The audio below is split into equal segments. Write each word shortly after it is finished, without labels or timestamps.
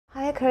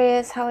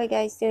Aquarius, how are you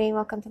guys doing?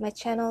 Welcome to my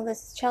channel.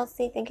 This is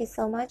Chelsea. Thank you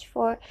so much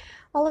for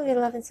all of your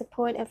love and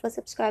support and for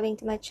subscribing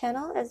to my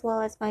channel as well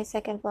as my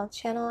second vlog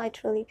channel. I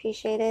truly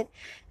appreciate it.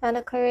 And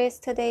Aquarius,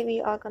 today we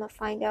are going to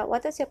find out,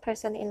 what does your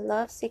person in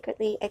love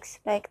secretly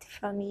expect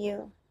from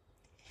you?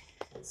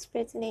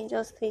 Spirits and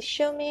angels, please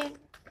show me.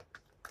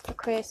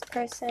 Aquarius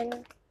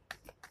person,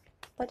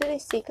 what do they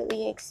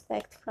secretly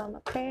expect from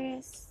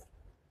Aquarius?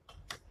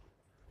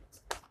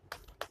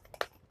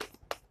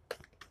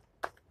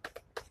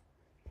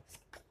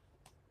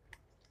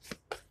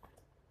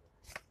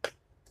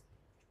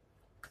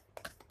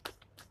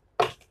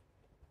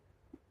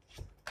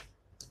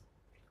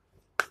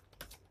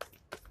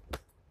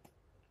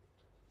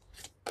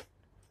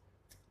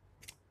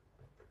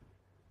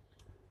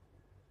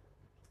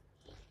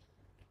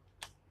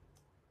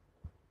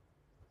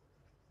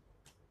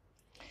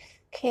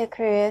 Okay,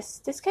 Aquarius,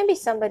 this can be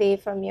somebody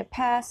from your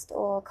past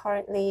or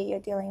currently you're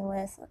dealing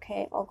with,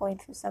 okay, or going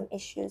through some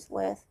issues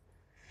with.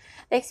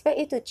 They expect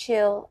you to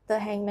chill. The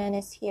Hangman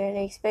is here.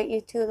 They expect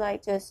you to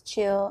like just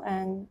chill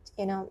and,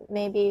 you know,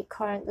 maybe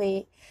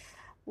currently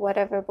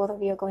whatever both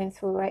of you are going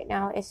through right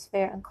now is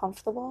very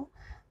uncomfortable,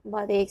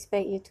 but they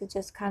expect you to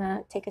just kind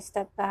of take a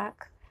step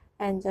back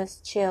and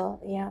just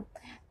chill. Yeah,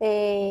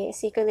 they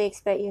secretly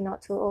expect you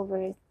not to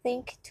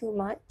overthink too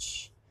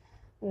much.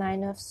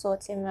 Nine of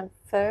Swords in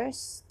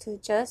reverse, to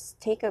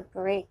just take a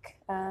break,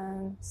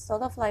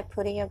 sort of like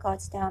putting your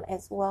guards down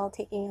as well,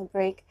 taking a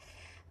break.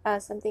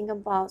 Something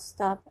about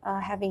stop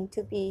having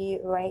to be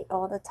right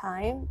all the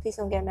time. Please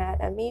don't get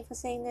mad at me for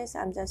saying this.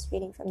 I'm just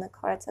reading from the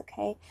cards,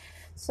 okay?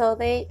 So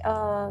they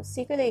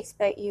secretly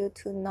expect you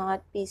to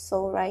not be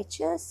so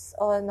righteous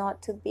or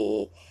not to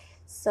be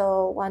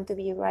so want to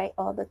be right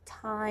all the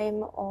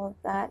time, or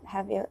that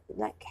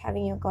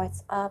having your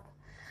guards up,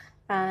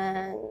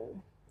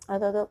 and a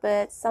little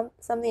bit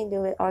something to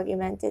do with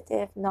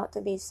argumentative, not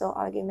to be so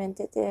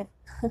argumentative.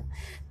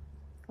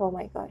 Oh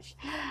my gosh,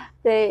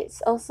 they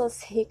also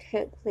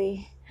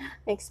secretly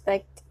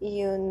expect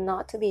you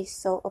not to be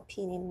so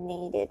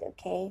opinionated,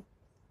 okay?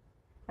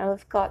 And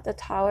we've got the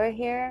Tower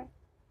here.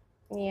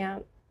 Yeah,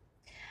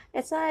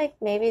 it's like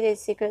maybe they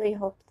secretly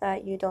hope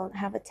that you don't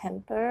have a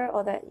temper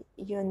or that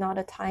you're not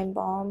a time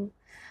bomb,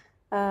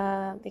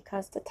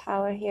 because the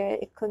Tower here,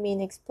 it could mean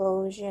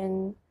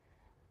explosion,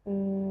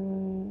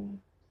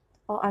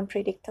 or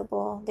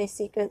unpredictable. They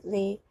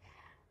secretly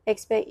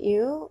expect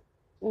you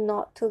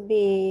not to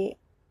be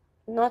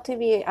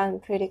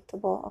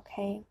unpredictable,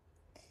 okay?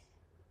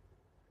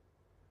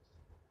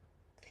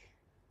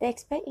 They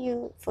expect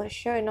you for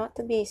sure not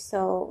to be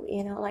so,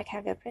 you know, like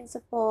have your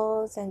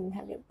principles and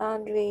have your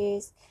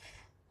boundaries,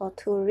 or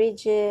too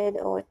rigid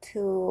or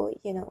too,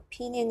 you know,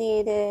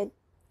 opinionated.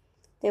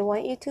 They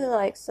want you to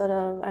like sort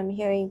of, I'm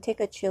hearing, take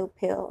a chill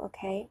pill,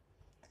 okay?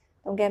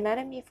 Don't get mad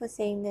at me for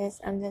saying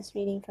this. I'm just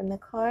reading from the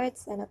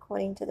cards and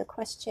according to the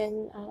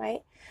question, all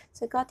right?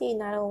 So we got the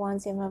Knight of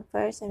Wands in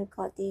reverse, and we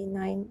got the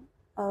Knight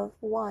of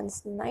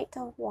Wands, Knight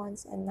of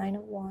Wands, and Nine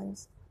of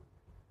Wands.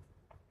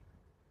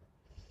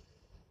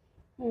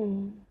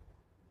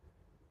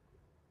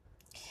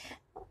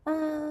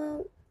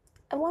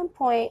 At one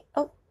point,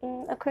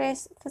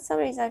 Aquarius, for some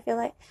reason, I feel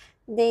like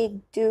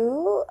they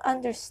do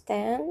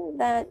understand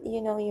that,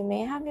 you know, you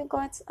may have your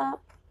guards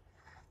up,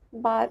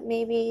 but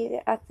maybe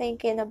they are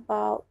thinking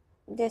about,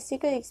 they're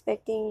secretly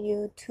expecting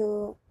you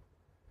to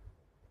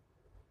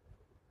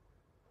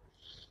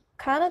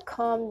kind of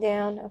calm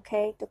down,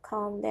 okay? To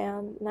calm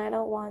down. Nine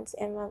of Wands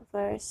in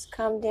reverse,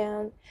 calm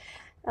down.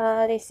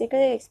 They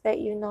secretly expect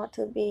you not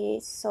to be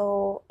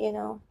so, you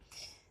know,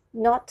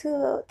 not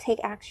to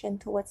take action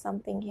towards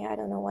something here. I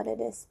don't know what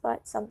it is,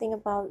 but something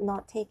about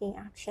not taking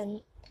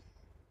action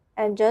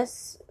and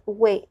just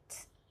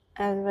wait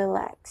and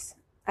relax.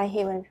 I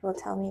hate when people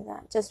tell me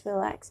that. Just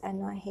relax. I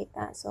know I hate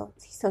that, so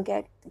please don't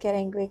get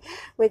angry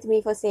with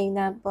me for saying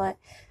that, but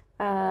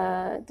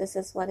this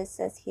is what it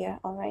says here.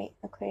 All right,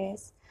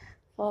 Aquarius.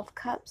 Four of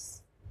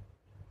Cups.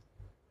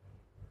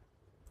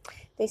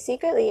 They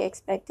secretly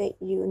expected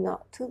you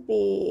not to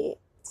be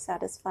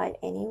satisfied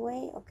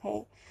anyway,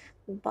 okay?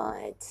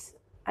 But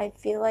I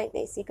feel like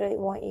they secretly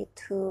want you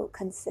to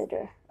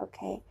consider,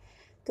 okay?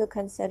 To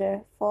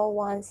consider. Four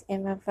Wands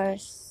in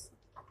reverse.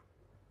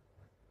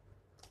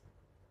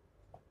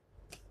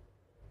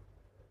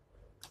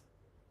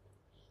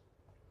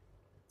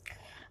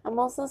 I'm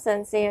also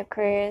sensing,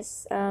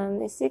 Aquarius,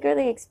 they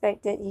secretly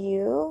expected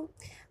you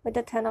with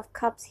the Ten of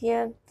Cups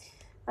here.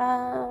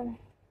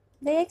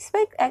 They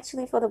expect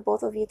actually for the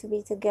both of you to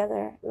be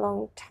together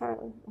long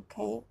term,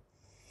 okay?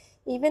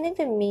 Even if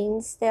it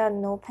means there are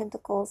no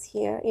pentacles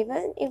here,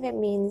 even if it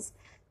means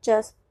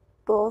just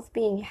both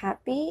being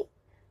happy,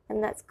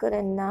 and that's good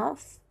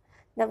enough.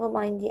 Never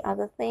mind the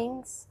other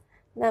things.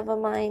 Never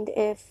mind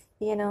if,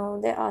 you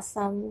know, there are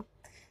some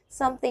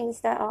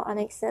things that are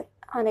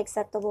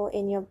unacceptable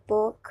in your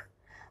book,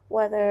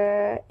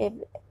 whether if,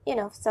 you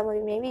know, somebody,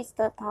 maybe it's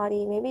third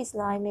party, maybe it's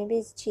lying, maybe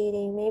it's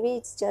cheating, maybe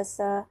it's just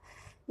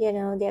you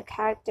know, their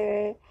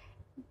character,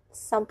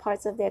 some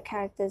parts of their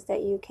characters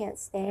that you can't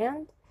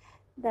stand.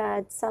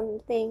 That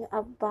something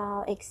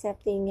about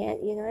accepting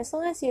it, you know, as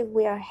long as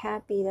we are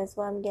happy, that's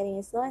what I'm getting.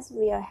 As long as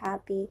we are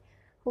happy,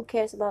 who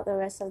cares about the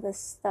rest of the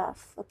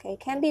stuff? Okay,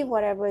 can be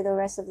whatever the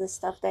rest of the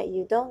stuff that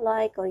you don't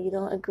like or you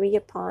don't agree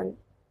upon.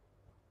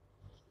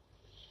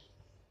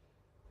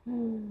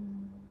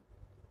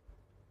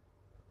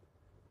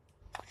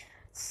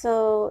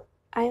 So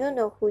I don't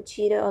know who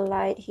cheated or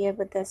lied here,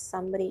 but there's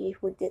somebody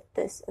who did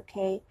this.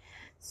 Okay,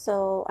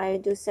 so I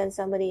do sense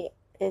somebody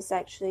is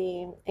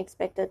actually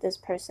expected this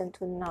person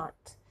to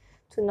not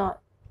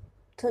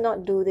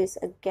do this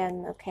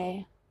again.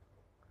 Okay,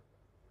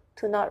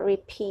 to not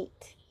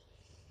repeat.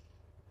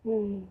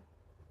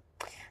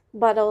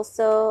 But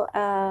also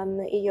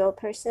your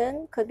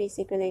person could be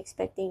secretly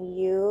expecting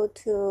you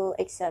to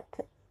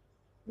accept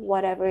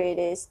whatever it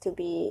is to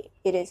be.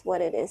 It is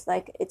what it is.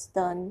 Like, it's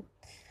done.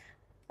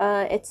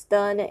 It's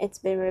done. It's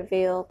been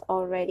revealed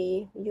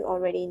already. You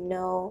already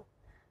know.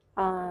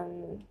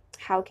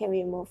 How can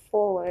we move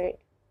forward?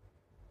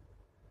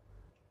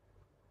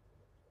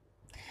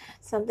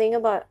 Something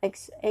about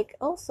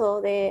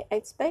also they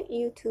expect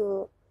you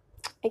to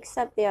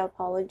accept their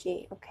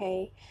apology.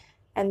 Okay,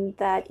 and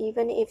that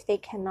even if they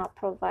cannot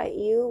provide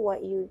you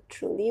what you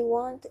truly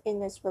want in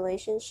this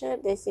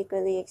relationship, they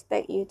secretly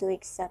expect you to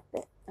accept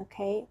it.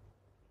 Okay,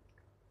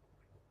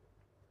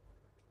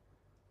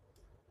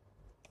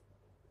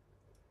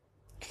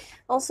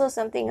 also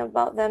something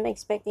about them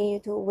expecting you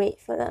to wait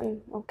for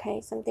them.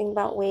 Okay, something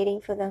about waiting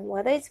for them,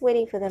 whether it's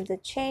waiting for them to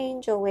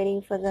change or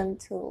waiting for them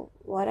to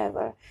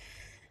whatever,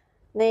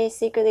 they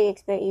secretly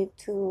expect you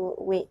to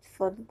wait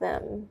for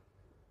them.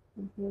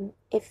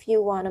 If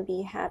you want to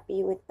be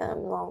happy with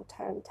them long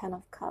term. 10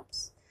 of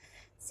Cups.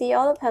 See,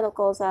 all the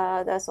pentacles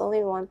are, there's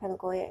only one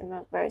pentacle here in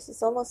reverse.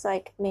 It's almost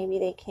like maybe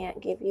they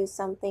can't give you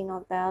something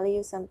of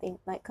value, something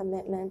like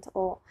commitment,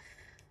 or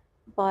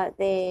but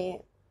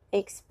they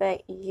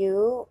expect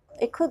you.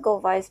 It could go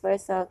vice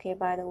versa. Okay,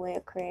 by the way,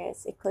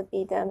 Aquarius, it could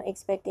be them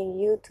expecting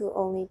you to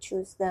only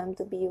choose them,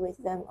 to be with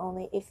them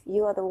only if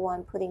you are the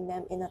one putting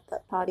them in a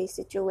third party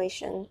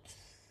situation.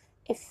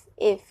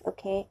 If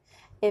okay,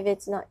 if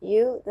it's not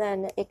you,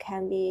 then it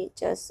can be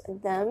just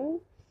them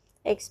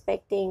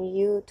expecting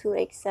you to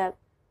accept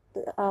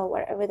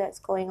whatever that's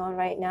going on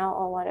right now,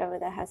 or whatever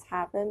that has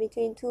happened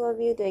between two of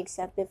you, to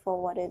accept it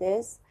for what it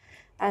is.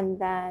 And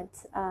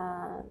that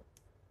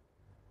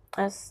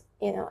as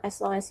you know,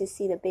 as long as you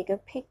see the bigger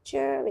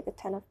picture with the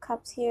 10 of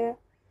Cups here,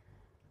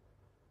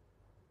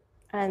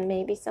 and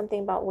maybe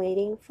something about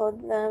waiting for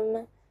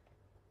them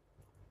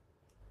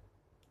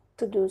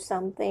to do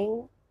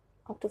something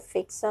or to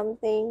fix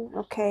something.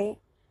 Okay,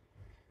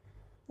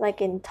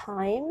 like in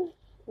time,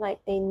 like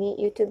they need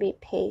you to be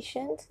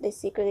patient. They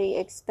secretly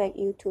expect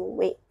you to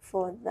wait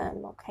for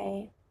them.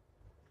 Okay,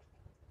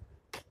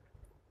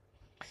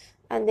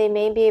 and they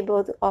may be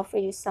able to offer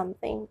you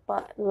something,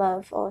 but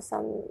love, or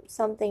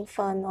something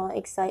fun, or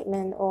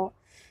excitement, or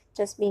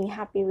just being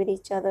happy with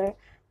each other.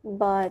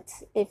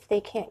 But if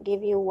they can't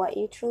give you what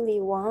you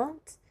truly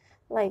want,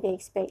 like they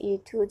expect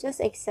you to just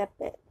accept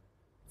it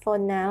for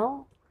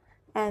now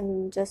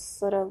and just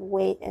sort of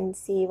wait and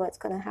see what's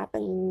going to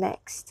happen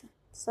next.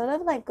 Sort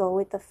of like go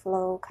with the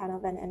flow kind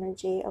of an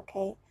energy.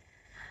 Okay,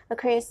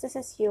 Aquarius, this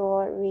is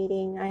your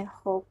reading. I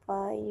hope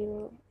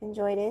you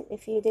enjoyed it.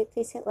 If you did,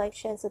 please hit like,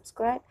 share, and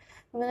subscribe.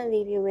 I'm going to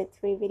leave you with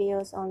 3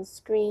 videos on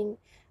screen.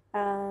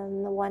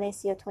 One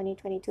is your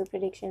 2022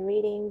 prediction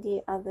reading.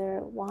 The other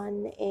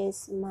one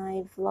is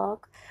my vlog.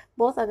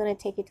 Both are going to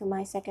take you to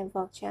my second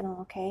vlog channel,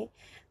 okay?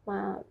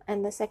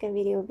 And the second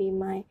video will be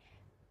my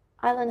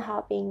island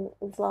hopping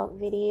vlog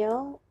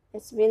video.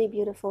 It's really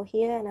beautiful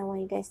here, and I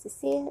want you guys to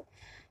see it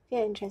if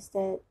you're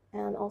interested.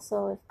 And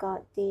also, I've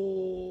got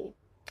the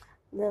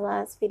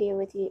last video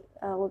with you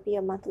will be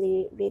a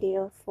monthly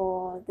video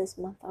for this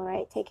month. All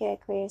right, take care,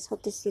 Aquarius.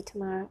 Hope to see you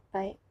tomorrow.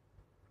 Bye.